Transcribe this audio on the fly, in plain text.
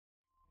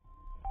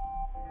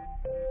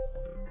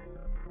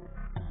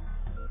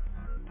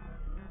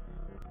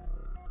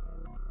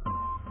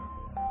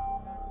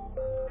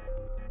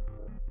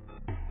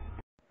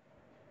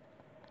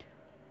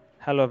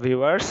Hello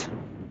viewers,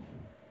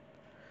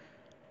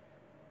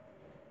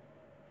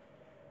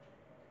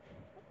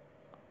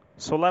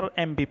 solar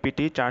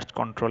Mppt charge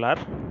controller.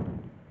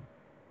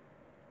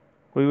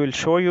 We will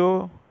show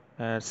you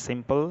a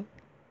simple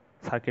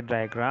circuit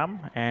diagram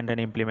and an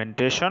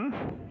implementation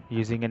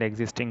using an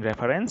existing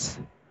reference.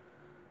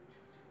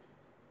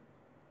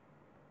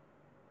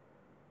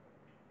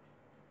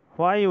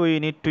 Why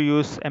we need to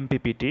use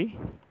Mppt?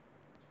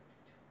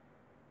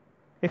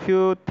 If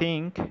you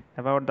think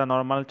about the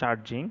normal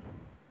charging,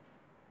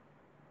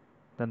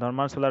 the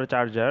normal solar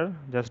charger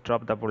just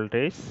drop the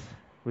voltage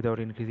without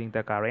increasing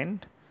the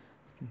current.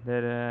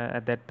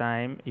 At that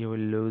time you will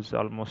lose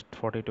almost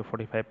 40 to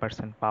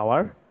 45%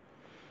 power.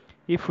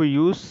 If we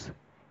use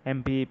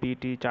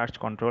Mppt charge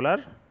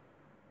controller,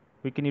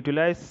 we can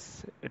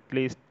utilize at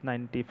least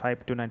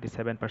 95 to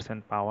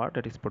 97% power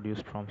that is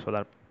produced from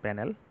solar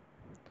panel.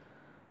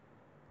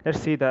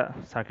 Let's see the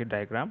circuit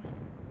diagram.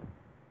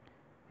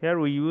 Here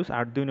we use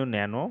Arduino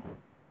Nano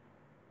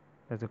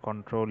as a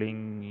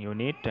controlling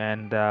unit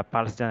and the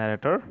pulse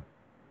generator.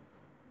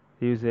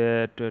 Use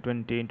a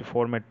 20 into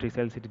 4 matrix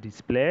LCD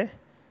display.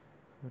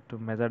 To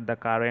measure the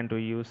current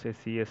we use a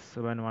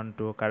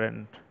CS712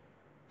 current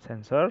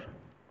sensor,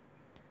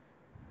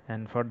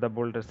 and for the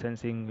voltage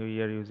sensing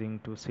we are using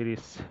 2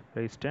 series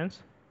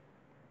resistance.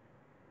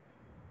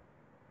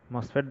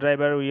 MOSFET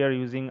driver we are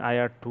using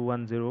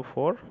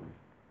IR2104,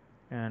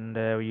 and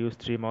we use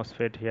 3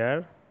 MOSFET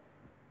here.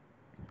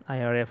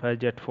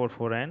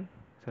 IRFIZ44N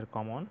is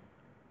common.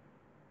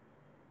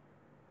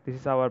 This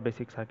is our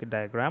basic circuit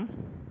diagram.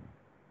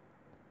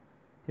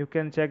 You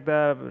can check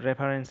the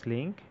reference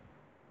link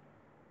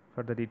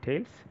for the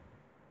details.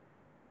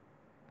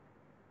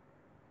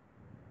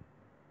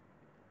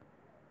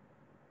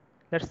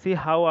 Let's see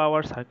how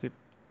our circuit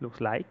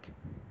looks like.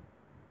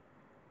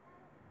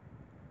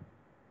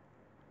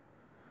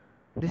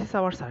 This is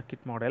our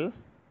circuit model.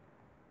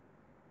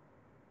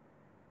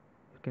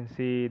 You can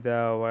see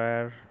the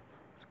wire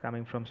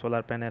coming from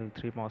solar panel,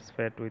 3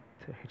 MOSFET with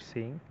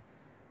heatsink,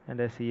 and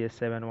a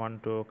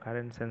CS712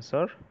 current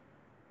sensor,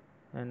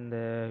 and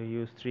we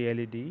use 3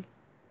 LED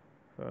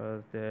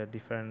for the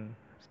different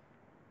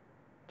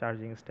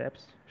charging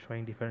steps,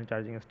 showing different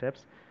charging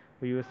steps.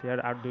 We use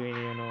here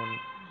Arduino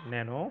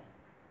Nano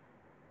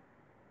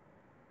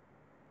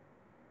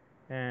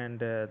and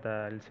the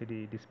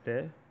LCD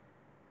display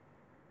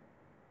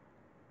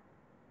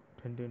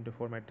 20 into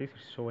 4 matrix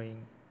showing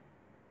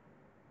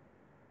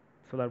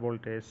solar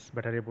voltage,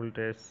 battery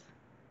voltage,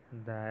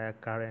 the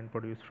current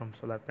produced from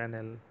solar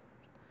panel,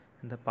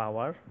 and the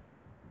power.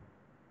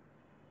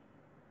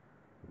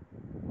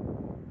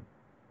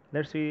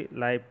 Let's see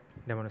live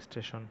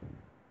demonstration.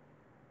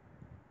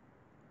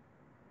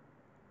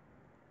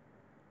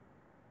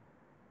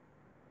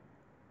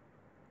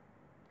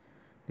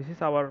 This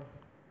is our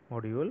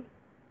module.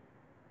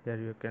 Here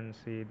you can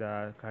see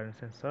the current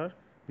sensor.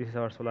 This is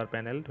our solar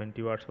panel,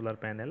 20-watt solar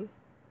panel,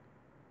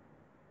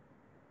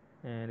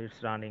 and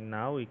it's running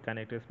now. We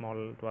connect a small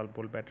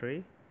 12-volt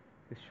battery.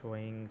 It's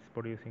showing it's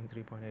producing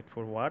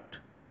 3.84 watt,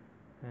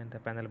 and the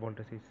panel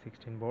voltage is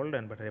 16 volt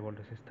and battery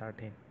voltage is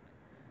 13.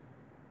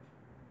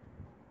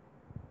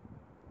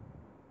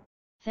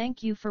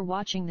 Thank you for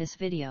watching this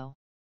video.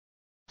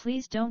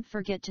 Please don't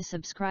forget to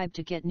subscribe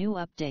to get new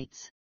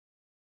updates.